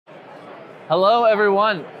Hello,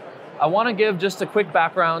 everyone. I want to give just a quick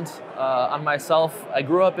background on myself. I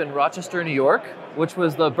grew up in Rochester, New York, which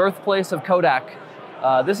was the birthplace of Kodak.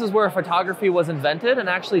 This is where photography was invented, and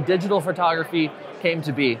actually digital photography came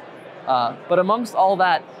to be. But amongst all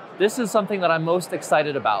that, this is something that I'm most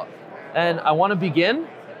excited about. And I want to begin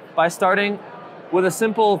by starting with a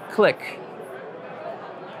simple click.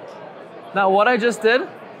 Now, what I just did,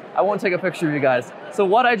 I won't take a picture of you guys. So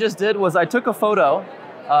what I just did was I took a photo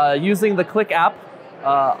using the Click app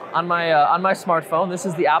on my smartphone. This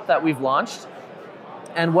is the app that we've launched.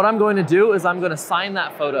 And what I'm going to do is I'm going to sign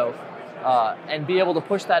that photo and be able to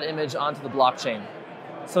push that image onto the blockchain.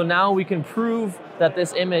 So now we can prove that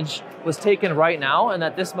this image was taken right now and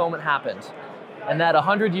that this moment happened. And that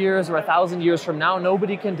 100 years or 1,000 years from now,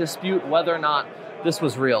 nobody can dispute whether or not this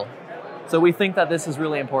was real. So we think that this is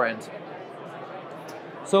really important.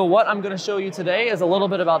 So what I'm going to show you today is a little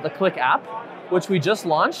bit about the Click app, which we just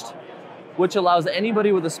launched, which allows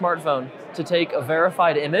anybody with a smartphone to take a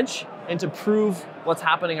verified image and to prove what's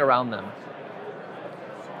happening around them.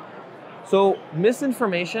 So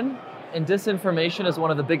misinformation and disinformation is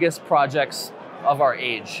one of the biggest projects of our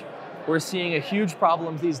age. We're seeing a huge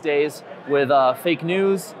problem these days with fake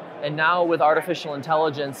news, and now with artificial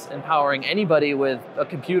intelligence empowering anybody with a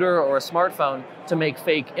computer or a smartphone to make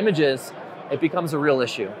fake images, it becomes a real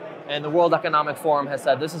issue. And the World Economic Forum has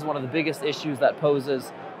said this is one of the biggest issues that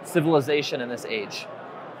poses civilization in this age.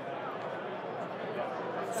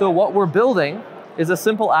 So what we're building is a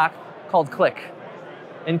simple app called Click.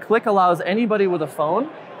 And Click allows anybody with a phone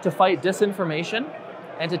to fight disinformation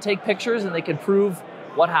and to take pictures, and they can prove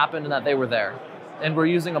what happened and that they were there. And we're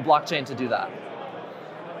using a blockchain to do that.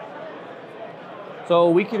 So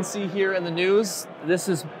we can see here in the news, this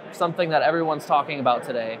is something that everyone's talking about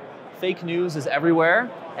today. Fake news is everywhere,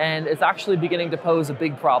 and it's actually beginning to pose a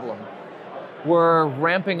big problem. We're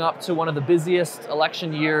ramping up to one of the busiest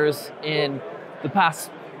election years in the past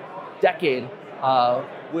decade,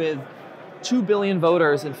 with 2 billion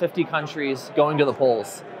voters in 50 countries going to the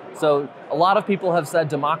polls. So a lot of people have said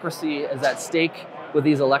democracy is at stake with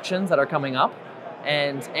these elections that are coming up,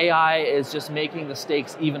 and AI is just making the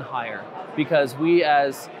stakes even higher because we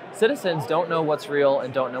as citizens don't know what's real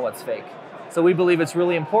and don't know what's fake. So we believe it's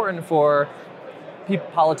really important for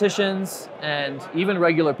politicians and even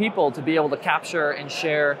regular people to be able to capture and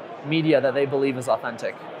share media that they believe is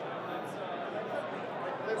authentic.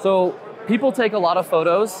 So people take a lot of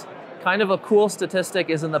photos. Kind of a cool statistic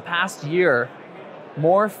is in the past year,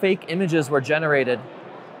 more fake images were generated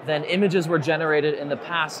than images were generated in the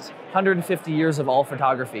past 150 years of all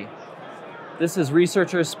photography. This is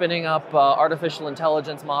researchers spinning up artificial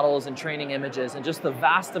intelligence models and training images, and just the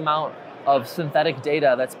vast amount of synthetic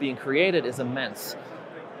data that's being created is immense.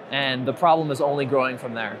 And the problem is only growing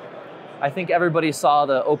from there. I think everybody saw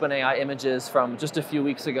the OpenAI images from just a few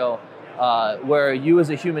weeks ago where you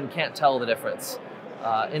as a human can't tell the difference.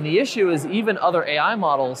 And the issue is even other AI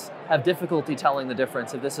models have difficulty telling the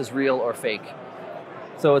difference if this is real or fake.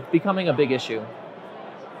 So it's becoming a big issue.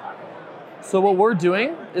 So what we're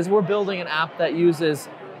doing is we're building an app that uses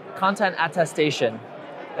content attestation.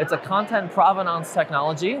 It's a content provenance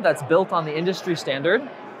technology that's built on the industry standard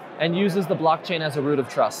and uses the blockchain as a root of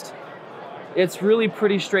trust. It's really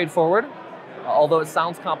pretty straightforward, although it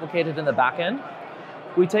sounds complicated in the back end.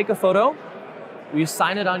 We take a photo, we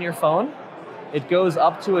sign it on your phone, it goes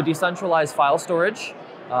up to a decentralized file storage.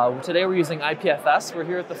 Today we're using IPFS. We're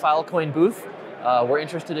here at the Filecoin booth. We're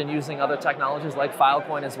interested in using other technologies like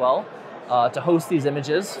Filecoin as well to host these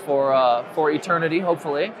images for eternity,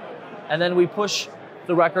 hopefully. And then we push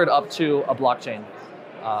the record up to a blockchain.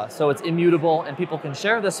 So it's immutable, and people can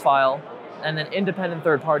share this file, and then independent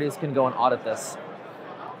third parties can go and audit this.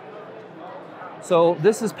 So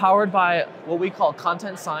this is powered by what we call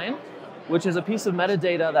content sign, which is a piece of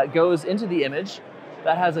metadata that goes into the image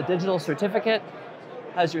that has a digital certificate,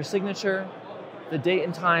 has your signature, the date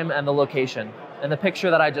and time, and the location. And the picture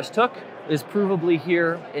that I just took is provably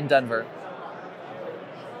here in Denver.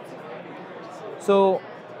 So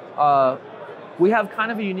we have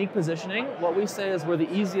kind of a unique positioning. What we say is we're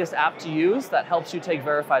the easiest app to use that helps you take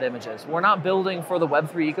verified images. We're not building for the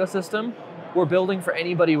Web3 ecosystem. We're building for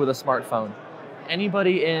anybody with a smartphone.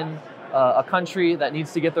 Anybody in a country that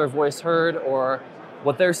needs to get their voice heard, or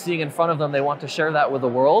what they're seeing in front of them, they want to share that with the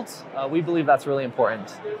world. We believe that's really important.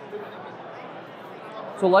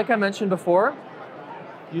 So like I mentioned before,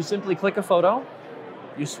 you simply click a photo,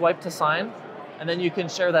 you swipe to sign, and then you can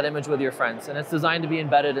share that image with your friends. And it's designed to be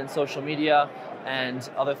embedded in social media and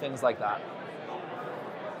other things like that.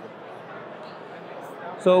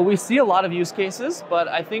 So we see a lot of use cases, but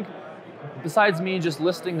I think besides me just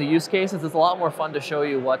listing the use cases, it's a lot more fun to show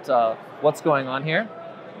you what's going on here.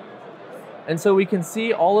 And so we can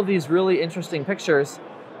see all of these really interesting pictures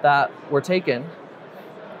that were taken.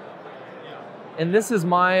 And this is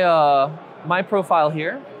my, my profile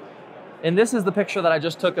here. And this is the picture that I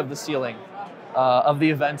just took of the ceiling of the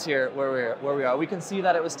event here where we are. We can see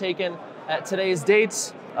that it was taken at today's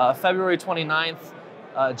date, February 29th,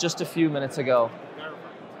 just a few minutes ago.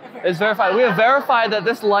 It's verified. We have verified that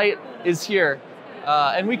this light is here.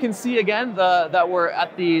 And we can see again that we're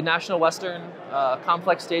at the National Western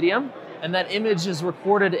Complex Stadium, and that image is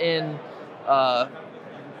recorded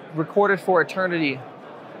for eternity.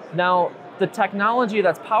 Now, the technology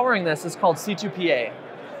that's powering this is called C2PA.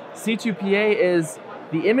 C2PA is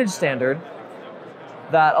the image standard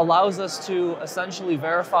that allows us to essentially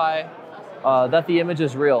verify that the image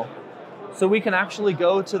is real. So we can actually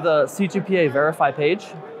go to the C2PA verify page,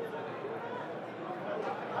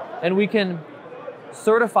 and we can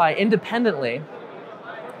certify independently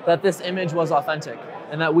that this image was authentic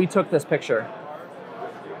and that we took this picture.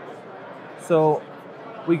 So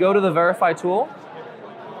we go to the verify tool.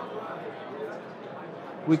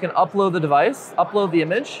 We can upload the device, upload the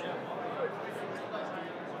image.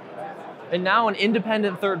 And now an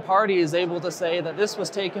independent third party is able to say that this was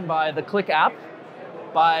taken by the Click app,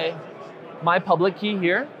 by my public key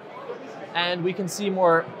here, and we can see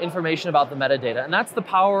more information about the metadata. And that's the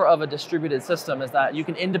power of a distributed system, is that you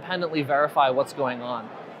can independently verify what's going on.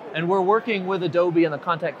 And we're working with Adobe and the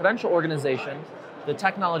Content Credential Organization. The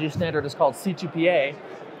technology standard is called C2PA,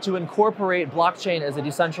 to incorporate blockchain as a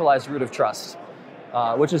decentralized root of trust,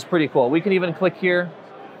 which is pretty cool. We can even click here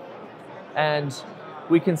and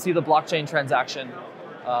we can see the blockchain transaction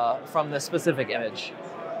from this specific image.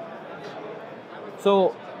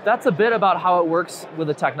 So that's a bit about how it works with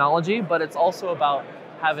the technology, but it's also about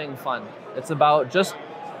having fun. It's about just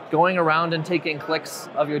going around and taking clicks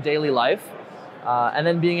of your daily life and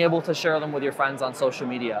then being able to share them with your friends on social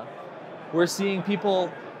media. We're seeing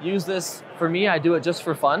people use this, for me, I do it just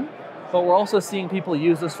for fun, but we're also seeing people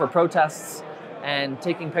use this for protests and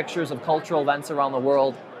taking pictures of cultural events around the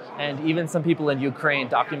world, and even some people in Ukraine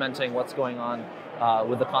documenting what's going on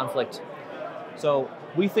with the conflict. So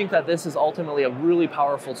we think that this is ultimately a really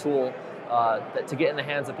powerful tool to get in the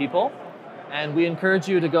hands of people. And we encourage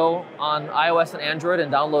you to go on iOS and Android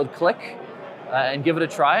and download Click and give it a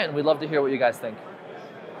try. And we'd love to hear what you guys think.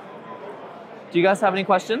 Do you guys have any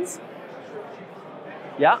questions?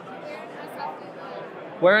 Yeah?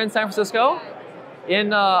 Where in San Francisco?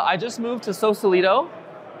 I just moved to Sausalito.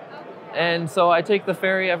 And so I take the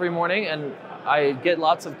ferry every morning and I get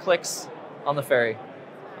lots of clicks on the ferry.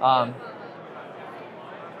 Can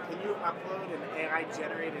you upload an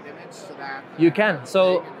AI-generated image to that? You can.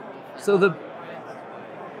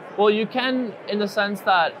 Well, you can in the sense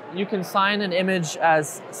that you can sign an image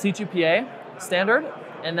as C2PA standard,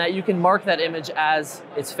 and that you can mark that image as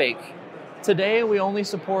it's fake. Today, we only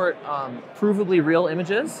support provably real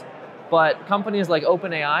images, but companies like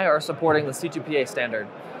OpenAI are supporting the C2PA standard.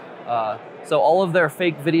 So all of their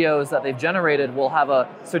fake videos that they've generated will have a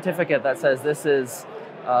certificate that says this is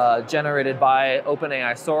generated by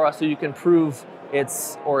OpenAI Sora, so you can prove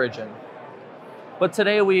its origin. But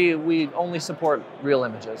today we only support real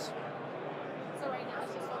images. So right now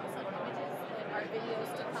it's just focused on images, like our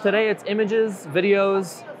videos to come? Today it's images,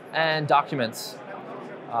 videos, and documents.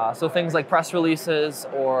 So things like press releases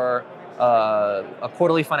or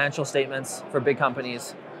quarterly financial statements for big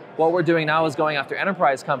companies. What we're doing now is going after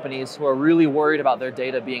enterprise companies who are really worried about their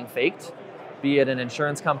data being faked, be it an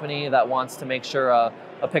insurance company that wants to make sure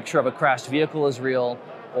a picture of a crashed vehicle is real,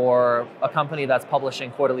 or a company that's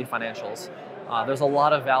publishing quarterly financials. There's a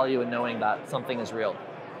lot of value in knowing that something is real.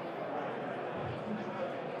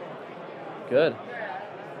 Good.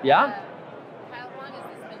 Yeah? How long has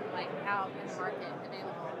this been out in the market,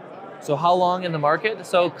 available? So how long in the market?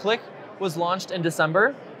 So Click was launched in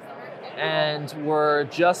December, and we're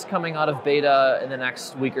just coming out of beta in the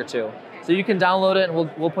next week or two. So you can download it,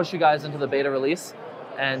 and we'll push you guys into the beta release.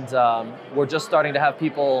 And we're just starting to have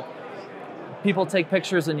people take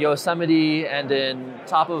pictures in Yosemite and in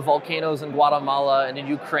top of volcanoes in Guatemala and in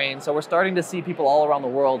Ukraine. So we're starting to see people all around the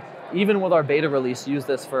world, even with our beta release, use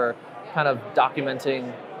this for kind of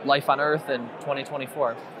documenting life on Earth in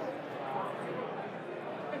 2024.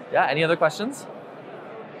 Yeah, any other questions?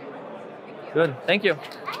 Good, thank you.